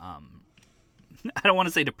very I don't want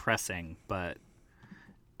to say depressing, but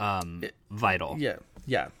vital. Yeah.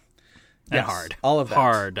 And yes, hard. All of that.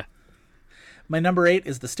 Hard. My number 8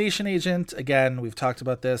 is The Station Agent. Again, we've talked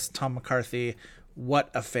about this. Tom McCarthy. What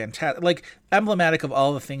a fantastic, like, emblematic of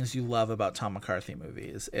all the things you love about Tom McCarthy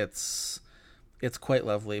movies. It's quite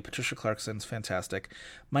lovely. Patricia Clarkson's fantastic.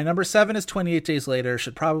 My number 7 is 28 Days Later.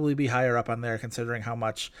 Should probably be higher up on there considering how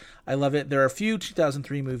much I love it. There are a few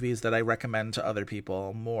 2003 movies that I recommend to other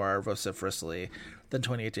people more vociferously than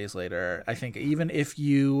 28 Days Later. I think even if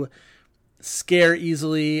you scare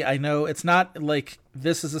easily, I know it's not like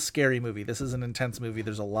this is a scary movie. This is an intense movie.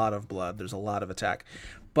 There's a lot of blood. There's a lot of attack.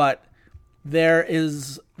 But there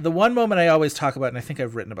is the one moment I always talk about, and I think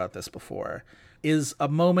I've written about this before, is a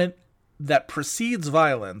moment that precedes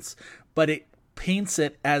violence, but it paints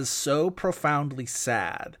it as so profoundly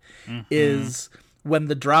sad, is when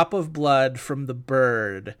the drop of blood from the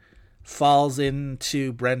bird falls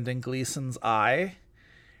into Brendan Gleeson's eye.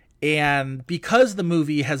 And because the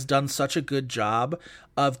movie has done such a good job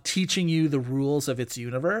of teaching you the rules of its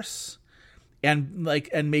universe,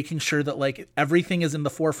 and making sure that like everything is in the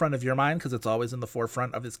forefront of your mind, because it's always in the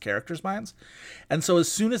forefront of his characters' minds. And so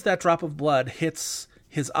as soon as that drop of blood hits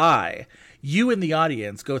his eye, you in the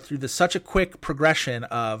audience go through such a quick progression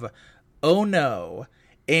of, oh no,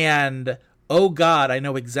 and oh God, I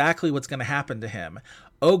know exactly what's going to happen to him.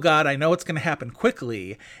 Oh God, I know it's going to happen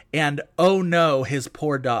quickly. And oh no, his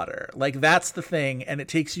poor daughter. Like, that's the thing. And it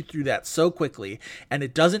takes you through that so quickly. And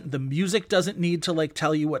the music doesn't need to like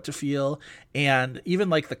tell you what to feel. And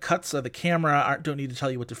even like the cuts of the camera don't need to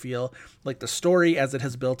tell you what to feel. Like the story as it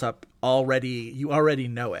has built up already, you already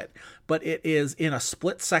know it. But it is in a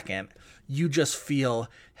split second, you just feel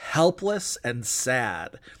helpless and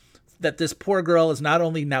sad that this poor girl is not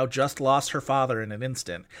only now just lost her father in an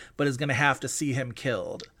instant, but is going to have to see him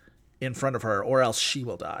killed in front of her, or else she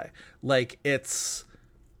will die. Like, it's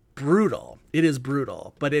brutal. It is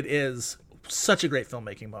brutal, but it is such a great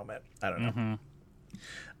filmmaking moment. I don't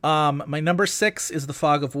know. My number 6 is The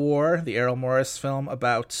Fog of War, the Errol Morris film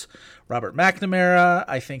about Robert McNamara.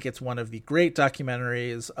 I think it's one of the great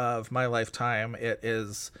documentaries of my lifetime. It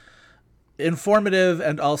is informative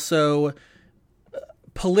and also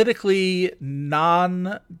politically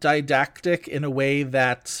non-didactic in a way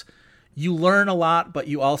that you learn a lot, but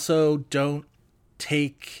you also don't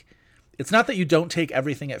take... It's not that you don't take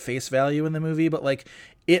everything at face value in the movie, but like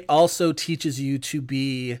it also teaches you to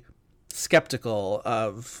be skeptical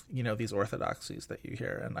of, you know, these orthodoxies that you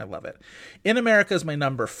hear, and I love it. In America is my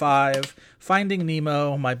number 5. Finding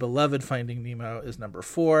Nemo, my beloved Finding Nemo, is number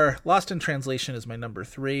 4. Lost in Translation is my number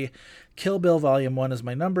 3. Kill Bill Volume 1 is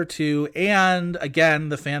my number 2. And again,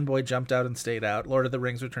 the fanboy jumped out and stayed out. Lord of the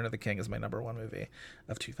Rings: Return of the King is my number 1 movie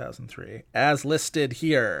of 2003, as listed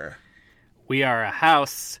here. We are a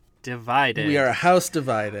house divided. We are a house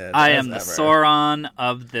divided. I am the Sauron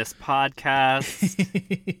of this podcast.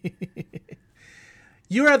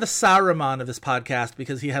 You are the Saruman of this podcast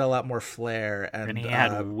because he had a lot more flair. And he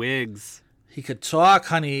had wigs. He could talk,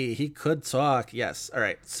 honey. He could talk. Yes. All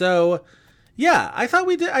right. So, yeah, I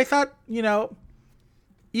thought, you know,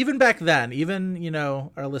 even back then, you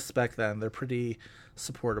know, our lists back then, they're pretty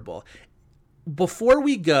supportable. Before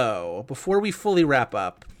we fully wrap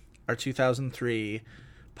up our 2003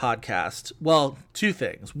 podcast, well, 2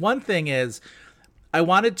 things. One thing is, I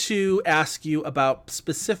wanted to ask you about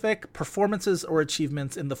specific performances or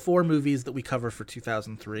achievements in the 4 movies that we cover for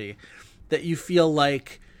 2003 that you feel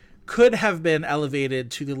like could have been elevated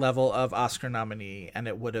to the level of Oscar nominee and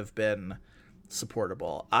it would have been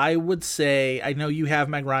supportable. I would say, I know you have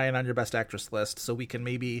Meg Ryan on your Best Actress list, so we can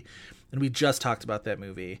maybe, and we just talked about that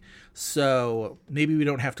movie, so maybe we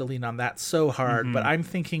don't have to lean on that so hard, but I'm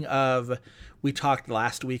thinking of, we talked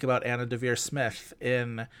last week about Anna Deavere Smith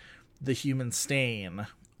in The Human Stain,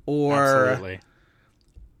 or absolutely,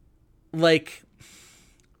 like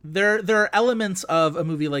there are elements of a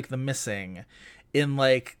movie like The Missing in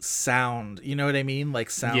like sound, you know what I mean, like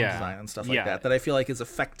sound design and stuff like that I feel like is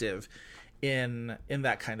effective in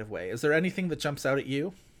that kind of way. Is there anything that jumps out at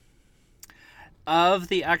you of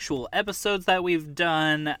the actual episodes that we've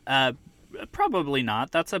done? Probably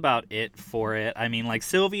not. That's about it for it. I mean, like,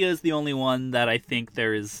 Sylvia is the only one that I think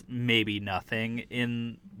there is maybe nothing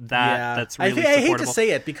in that that's really supportable. I hate to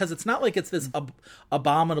say it because it's not like it's this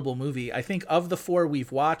abominable movie. I think of the 4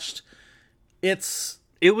 we've watched,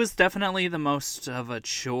 it was definitely the most of a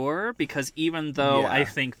chore, because even though I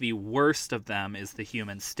think the worst of them is The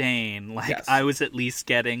Human Stain, like, I was at least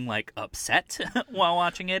getting like upset while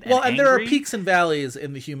watching it. Well, and angry. there are peaks and valleys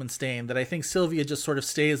in The Human Stain that I think Sylvia just sort of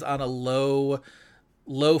stays on a low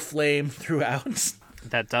flame throughout.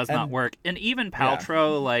 That does not work. And even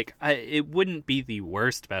Paltrow, like, it wouldn't be the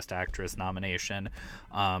worst Best Actress nomination.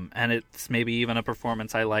 And it's maybe even a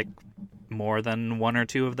performance I like more than 1 or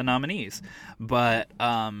 2 of the nominees. But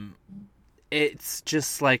it's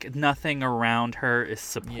just like nothing around her is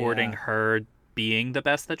supporting her being the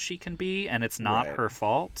best that she can be, and it's not her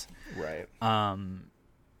fault. Right.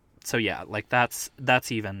 So yeah, like that's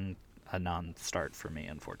even a non-start for me,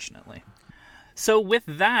 unfortunately. So with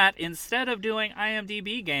that, instead of doing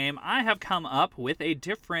IMDb game, I have come up with a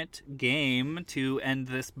different game to end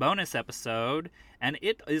this bonus episode, and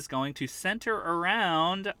it is going to center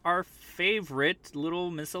around our favorite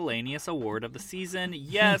little miscellaneous award of the season.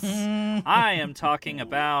 Yes, I am talking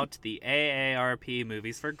about the AARP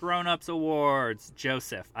Movies for Grown-Ups Awards.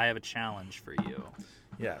 Joseph, I have a challenge for you.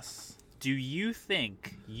 Yes. Do you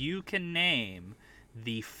think you can name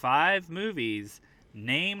the 5 movies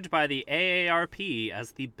named by the AARP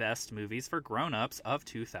as the best movies for grown-ups of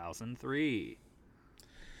 2003?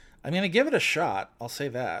 I'm going to give it a shot. I'll say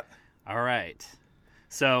that. All right.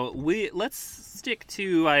 So let's stick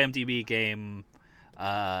to IMDb game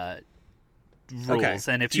rules. Okay.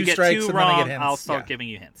 And if Two you get strikes two and then I get wrong, hints. I'll start Yeah. giving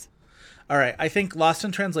you hints. All right. I think Lost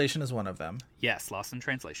in Translation is one of them. Yes, Lost in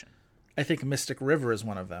Translation. I think Mystic River is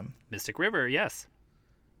one of them. Mystic River, yes.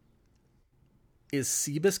 Is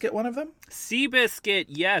Seabiscuit one of them? Seabiscuit,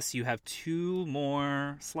 yes. You have 2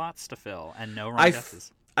 more slots to fill and no wrong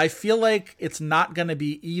guesses. I feel like it's not going to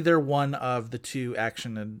be either one of the 2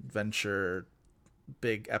 action-adventure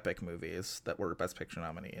big epic movies that were Best Picture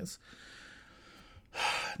nominees.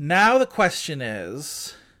 Now the question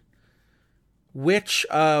is, which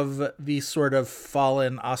of the sort of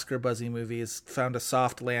fallen Oscar buzzy movies found a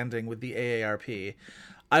soft landing with the AARP?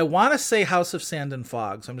 I want to say House of Sand and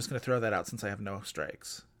Fog, so I'm just going to throw that out since I have no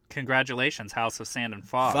strikes. Congratulations, House of Sand and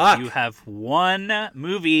Fog. Fuck. You have 1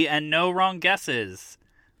 movie and no wrong guesses.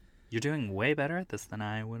 You're doing way better at this than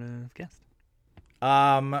I would have guessed.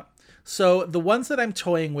 So the ones that I'm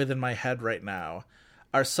toying with in my head right now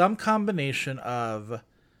are some combination of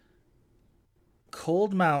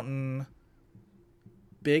Cold Mountain,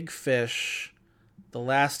 Big Fish, The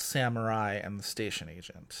Last Samurai, and The Station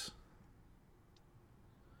Agent.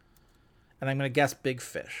 And I'm going to guess Big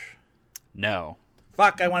Fish. No.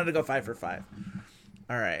 Fuck, I wanted to go 5 for 5.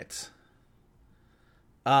 All right.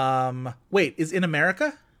 Wait, is In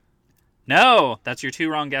America? No, that's your 2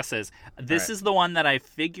 wrong guesses. This right. is the one that I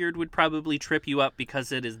figured would probably trip you up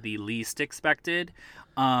because it is the least expected.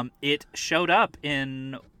 It showed up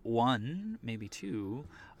in 1, maybe 2,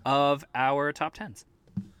 of our top 10s.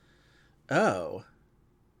 Oh.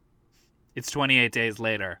 It's 28 Days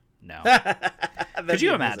Later. No. Could Could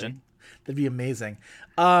you imagine? That'd be amazing.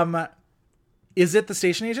 Is it The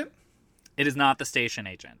Station Agent? It is not The Station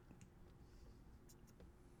Agent.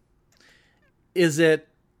 Is it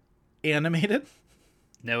animated?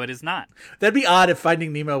 No, it is not. That'd be odd if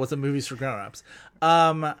Finding Nemo was a movies for grown-ups. Is it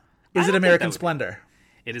don't think American that would- Splendor?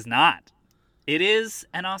 It is not. It is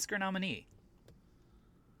an Oscar nominee.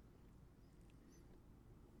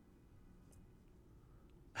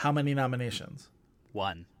 How many nominations?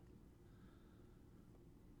 1.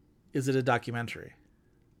 Is it a documentary?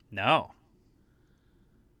 No.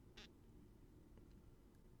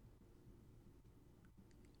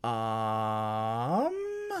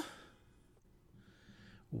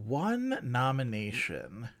 One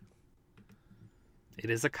nomination. It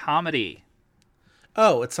is a comedy.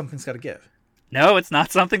 Oh, it's Something's Gotta Give. No, it's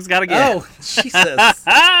not. Something's Gotta Give. Oh, Jesus.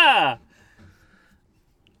 Ah!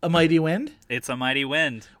 A Mighty Wind? It's A Mighty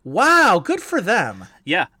Wind. Wow, good for them.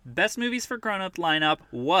 Yeah, best movies for grown-up lineup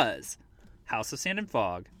was House of Sand and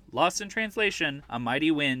Fog, Lost in Translation, A Mighty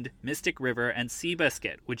Wind, Mystic River, and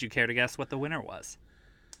Seabiscuit. Would you care to guess what the winner was?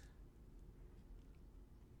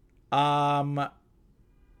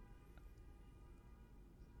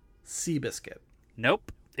 Seabiscuit.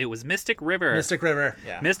 Nope. It was Mystic River. Mystic River.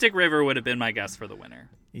 Yeah. Mystic River would have been my guess for the winner.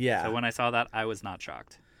 Yeah. So when I saw that, I was not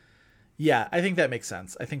shocked. Yeah, I think that makes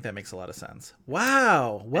sense. I think that makes a lot of sense.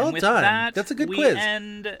 Wow. Well And with done. That's a good we quiz.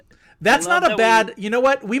 End... That's I love not a that bad. You know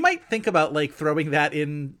what? We might think about like throwing that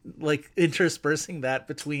in, like interspersing that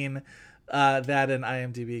between that and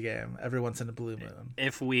IMDb game every once in a blue moon.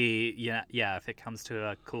 If we, if it comes to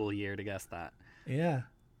a cool year to guess that. Yeah,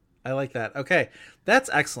 I like that. Okay, that's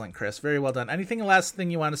excellent, Chris. Very well done. Anything last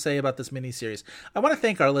thing you want to say about this miniseries? I want to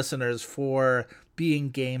thank our listeners for being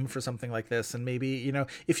game for something like this, and maybe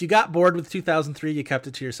if you got bored with 2003, you kept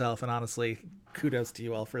it to yourself. And honestly, kudos to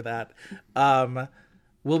you all for that.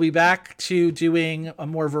 We'll be back to doing a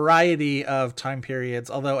more variety of time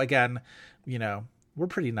periods. Although, again, we're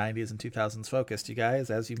pretty 90s and 2000s focused, you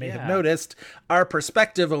guys. As you may have noticed, our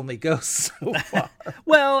perspective only goes so far.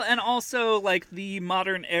 Well, and also like the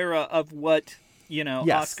modern era of what, Yes.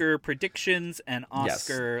 Oscar predictions and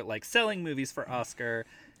Oscar like selling movies for Oscar.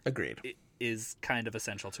 Agreed. Is kind of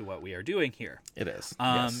essential to what we are doing here. It is.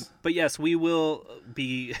 Yes. But yes, we will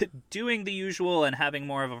be doing the usual and having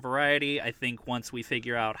more of a variety. I think once we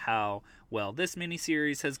figure out how well this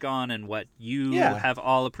miniseries has gone and what you have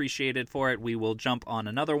all appreciated for it, we will jump on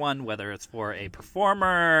another one, whether it's for a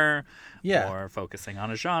performer or focusing on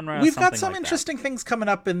a genre. We've got some like interesting things coming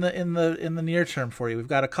up in the near term for you. We've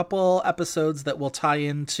got a couple episodes that will tie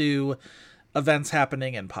into events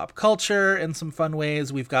happening in pop culture in some fun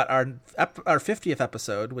ways. We've got our 50th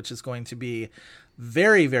episode, which is going to be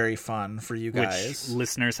very, very fun for you guys. Which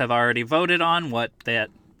listeners have already voted on what that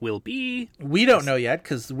will be. We don't know yet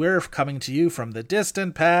because we're coming to you from the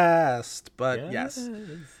distant past. But yes.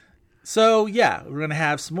 So yeah, we're going to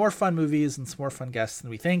have some more fun movies and some more fun guests. And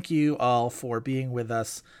we thank you all for being with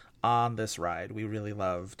us on this ride. We really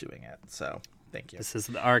love doing it. So Thank you. This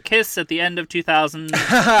is our kiss at the end of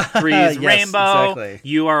 2003's Rainbow. Exactly.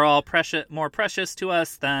 You are all more precious to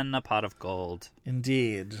us than a pot of gold.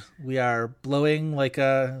 Indeed. We are blowing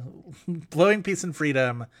blowing peace and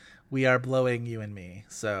freedom. We are blowing you and me.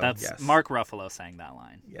 So that's yes. Mark Ruffalo sang that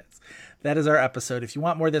line. Yes. That is our episode. If you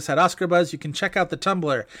want more This Had Oscar Buzz, you can check out the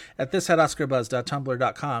Tumblr at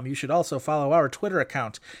thishadoscarbuzz.tumblr.com. You should also follow our Twitter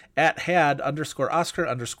account at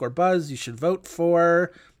had_Oscar_Buzz. You should vote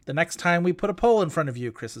for the next time we put a poll in front of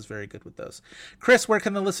you. Chris is very good with those. Chris, where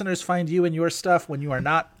can the listeners find you and your stuff when you are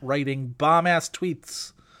not writing bomb-ass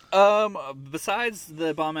tweets? Besides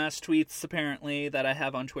the bomb-ass tweets, apparently, that I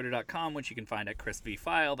have on twitter.com, which you can find at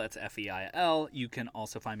chrisvfile, that's F-E-I-L. You can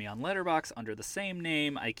also find me on Letterboxd under the same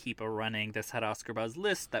name. I keep a running This Had Oscar Buzz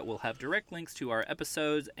list that will have direct links to our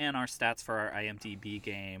episodes and our stats for our IMDb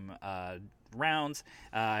game rounds.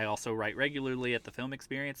 I also write regularly at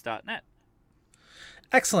thefilmexperience.net.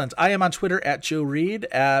 Excellent. I am on Twitter at Joe Reed.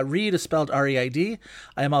 Reed is spelled R-E-I-D.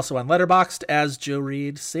 I am also on Letterboxd as Joe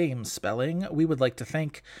Reed, same spelling. We would like to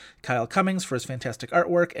thank Kyle Cummings for his fantastic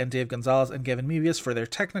artwork and Dave Gonzalez and Gavin Mevius for their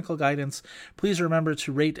technical guidance. Please remember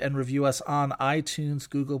to rate and review us on iTunes,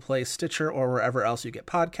 Google Play, Stitcher, or wherever else you get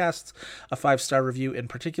podcasts. A 5-star review in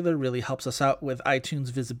particular really helps us out with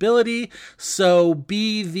iTunes visibility. So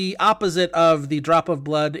be the opposite of the drop of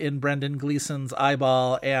blood in Brendan Gleeson's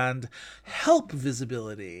eyeball and help visibility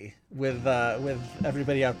with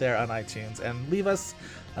everybody out there on iTunes, and leave us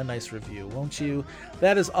a nice review, won't you?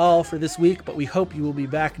 That is all for this week, but we hope you will be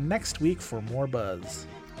back next week for more buzz.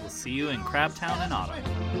 We'll see you in Crabtown in autumn.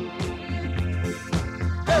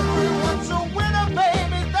 Everyone's a winner,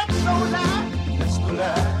 baby, that's so loud.